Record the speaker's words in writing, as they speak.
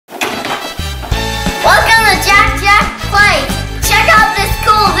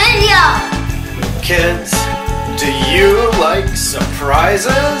kids, do you like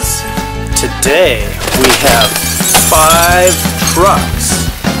surprises? Today we have 5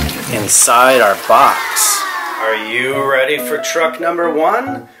 trucks inside our box. Are you ready for truck number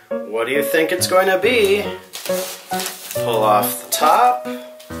 1? What do you think it's going to be? Pull off the top.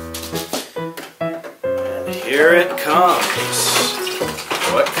 And here it comes.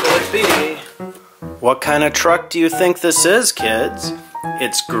 What could it be? What kind of truck do you think this is, kids?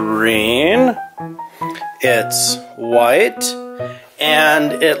 It's green, it's white,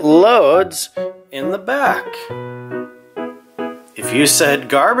 and it loads in the back. If you said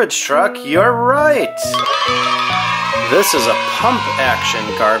garbage truck, you're right. This is a pump action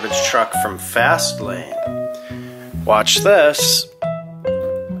garbage truck from Fastlane. Watch this.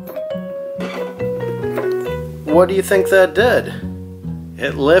 What do you think that did?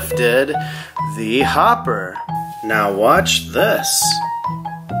 It lifted the hopper. Now watch this.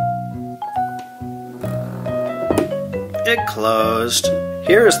 It closed.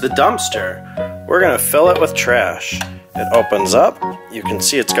 Here's the dumpster. We're gonna fill it with trash. It opens up. You can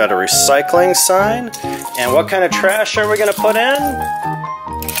see it's got a recycling sign. And what kind of trash are we gonna put in?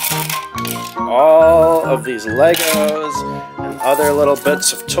 All of these Legos and other little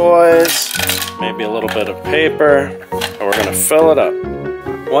bits of toys, maybe a little bit of paper, and we're gonna fill it up.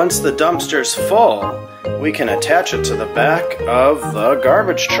 Once the dumpster's full, we can attach it to the back of the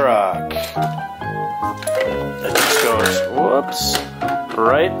garbage truck. It just goes, whoops,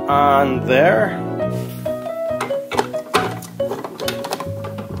 right on there.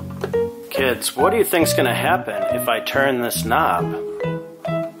 Kids, what do you think's gonna happen if I turn this knob?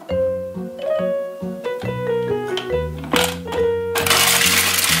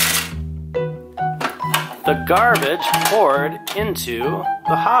 The garbage poured into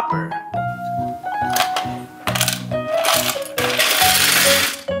the hopper.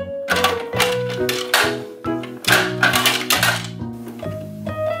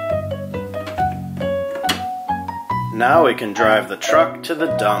 Now we can drive the truck to the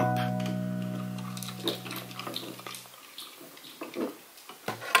dump.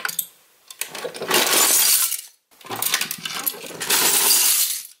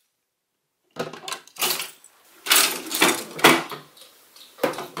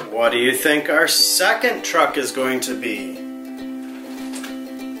 What do you think our second truck is going to be?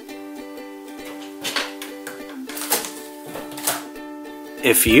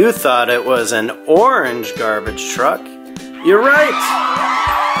 If you thought it was an orange garbage truck, you're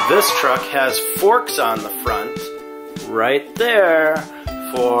right! This truck has forks on the front, right there,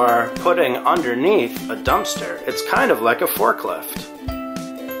 for putting underneath a dumpster. It's kind of like a forklift.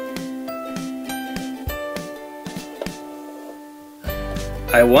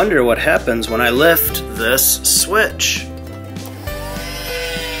 I wonder what happens when I lift this switch.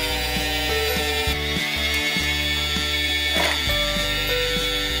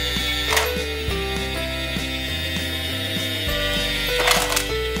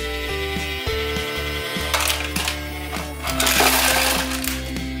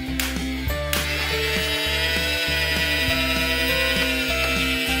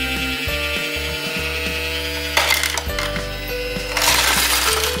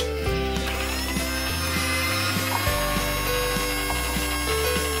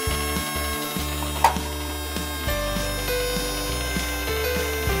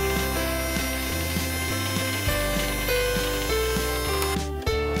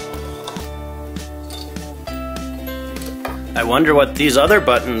 I wonder what these other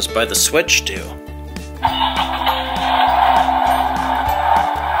buttons by the switch do.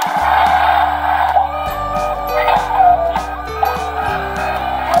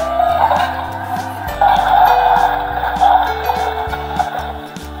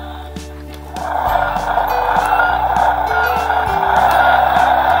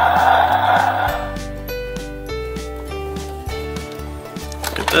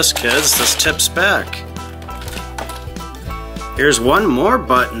 Look at this, kids. This tips back. Here's one more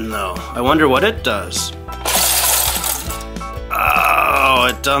button though. I wonder what it does. Oh,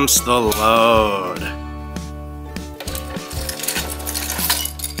 it dumps the load.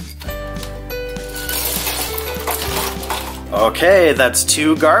 Okay, that's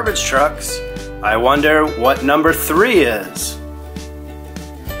 2 garbage trucks. I wonder what number 3 is.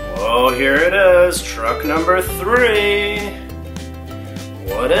 Oh, here it is, truck number 3.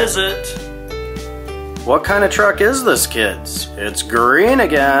 What is it? What kind of truck is this, kids? It's green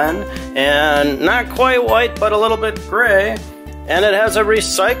again, and not quite white, but a little bit gray, and it has a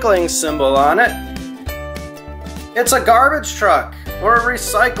recycling symbol on it. It's a garbage truck, or a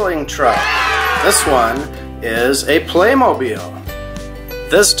recycling truck. This one is a Playmobil.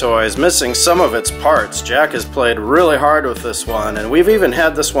 This toy is missing some of its parts. Jack has played really hard with this one, and we've even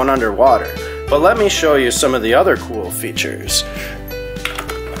had this one underwater. But let me show you some of the other cool features.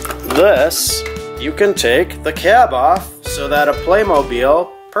 This, you can take the cab off so that a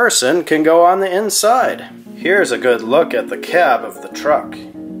Playmobil person can go on the inside. Here's a good look at the cab of the truck.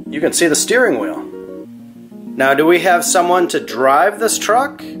 You can see the steering wheel. Now, do we have someone to drive this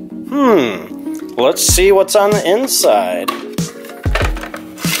truck? Let's see what's on the inside.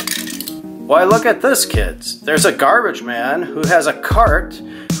 Why, look at this, kids. There's a garbage man who has a cart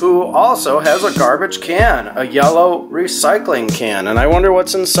who also has a garbage can, a yellow recycling can, and I wonder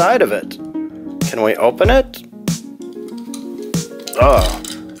what's inside of it. Can we open it? Oh,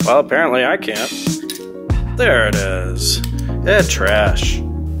 well, apparently I can't. There it is. Trash.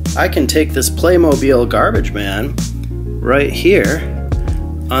 I can take this Playmobil garbage man right here,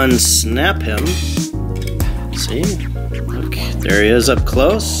 unsnap him. See? Look, there he is up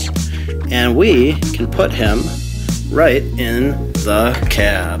close. And we can put him right in the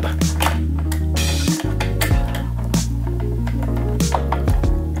cab.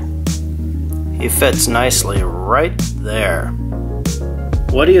 He fits nicely right there.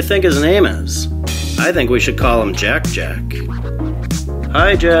 What do you think his name is? I think we should call him Jack Jack.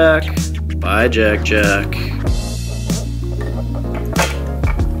 Hi, Jack. Bye, Jack Jack.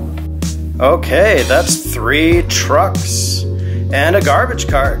 Okay, that's 3 trucks and a garbage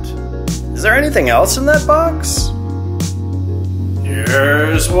cart. Is there anything else in that box?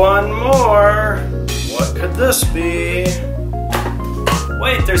 Here's one more. What could this be?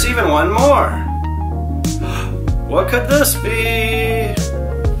 Wait, there's even one more. What could this be?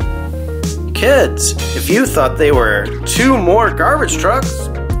 Kids, if you thought they were 2 more garbage trucks,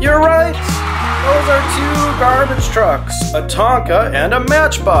 you're right. Those are 2 garbage trucks, a Tonka and a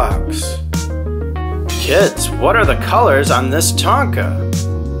Matchbox. Kids, what are the colors on this Tonka?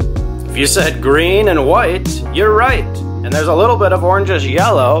 If you said green and white, you're right. And there's a little bit of orangish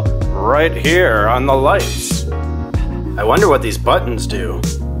yellow right here on the lights. I wonder what these buttons do.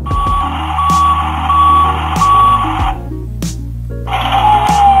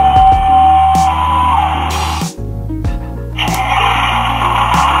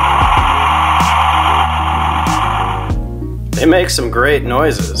 They make some great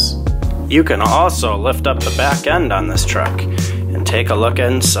noises. You can also lift up the back end on this truck and take a look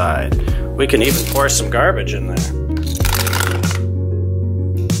inside. We can even pour some garbage in there.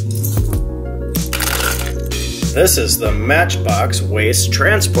 This is the Matchbox Waste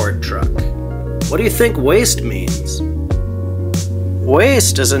Transport Truck. What do you think waste means?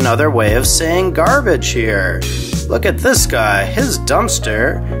 Waste is another way of saying garbage here. Look at this guy. His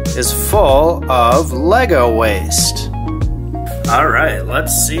dumpster is full of Lego waste. Alright,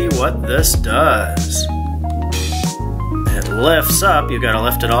 let's see what this does. It lifts up. You gotta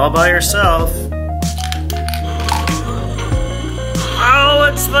lift it all by yourself. Oh,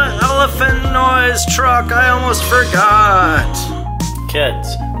 it's the elephant noise truck. I almost forgot.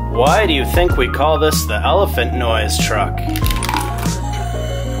 Kids, why do you think we call this the elephant noise truck?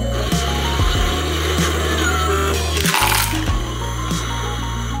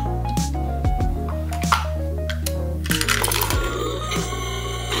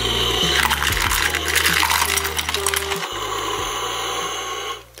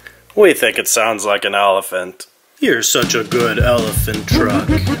 We think it sounds like an elephant. You're such a good elephant truck.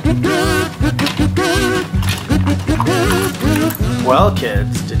 Well,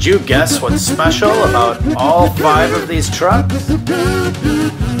 kids, did you guess what's special about all 5 of these trucks?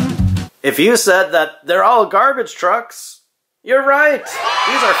 If you said that they're all garbage trucks, you're right.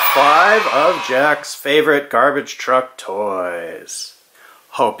 These are 5 of Jack's favorite garbage truck toys.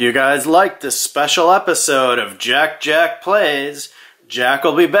 Hope you guys liked this special episode of Jack Jack Plays. Jack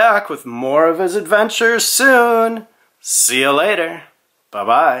will be back with more of his adventures soon. See you later.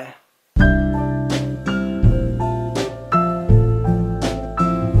 Bye-bye.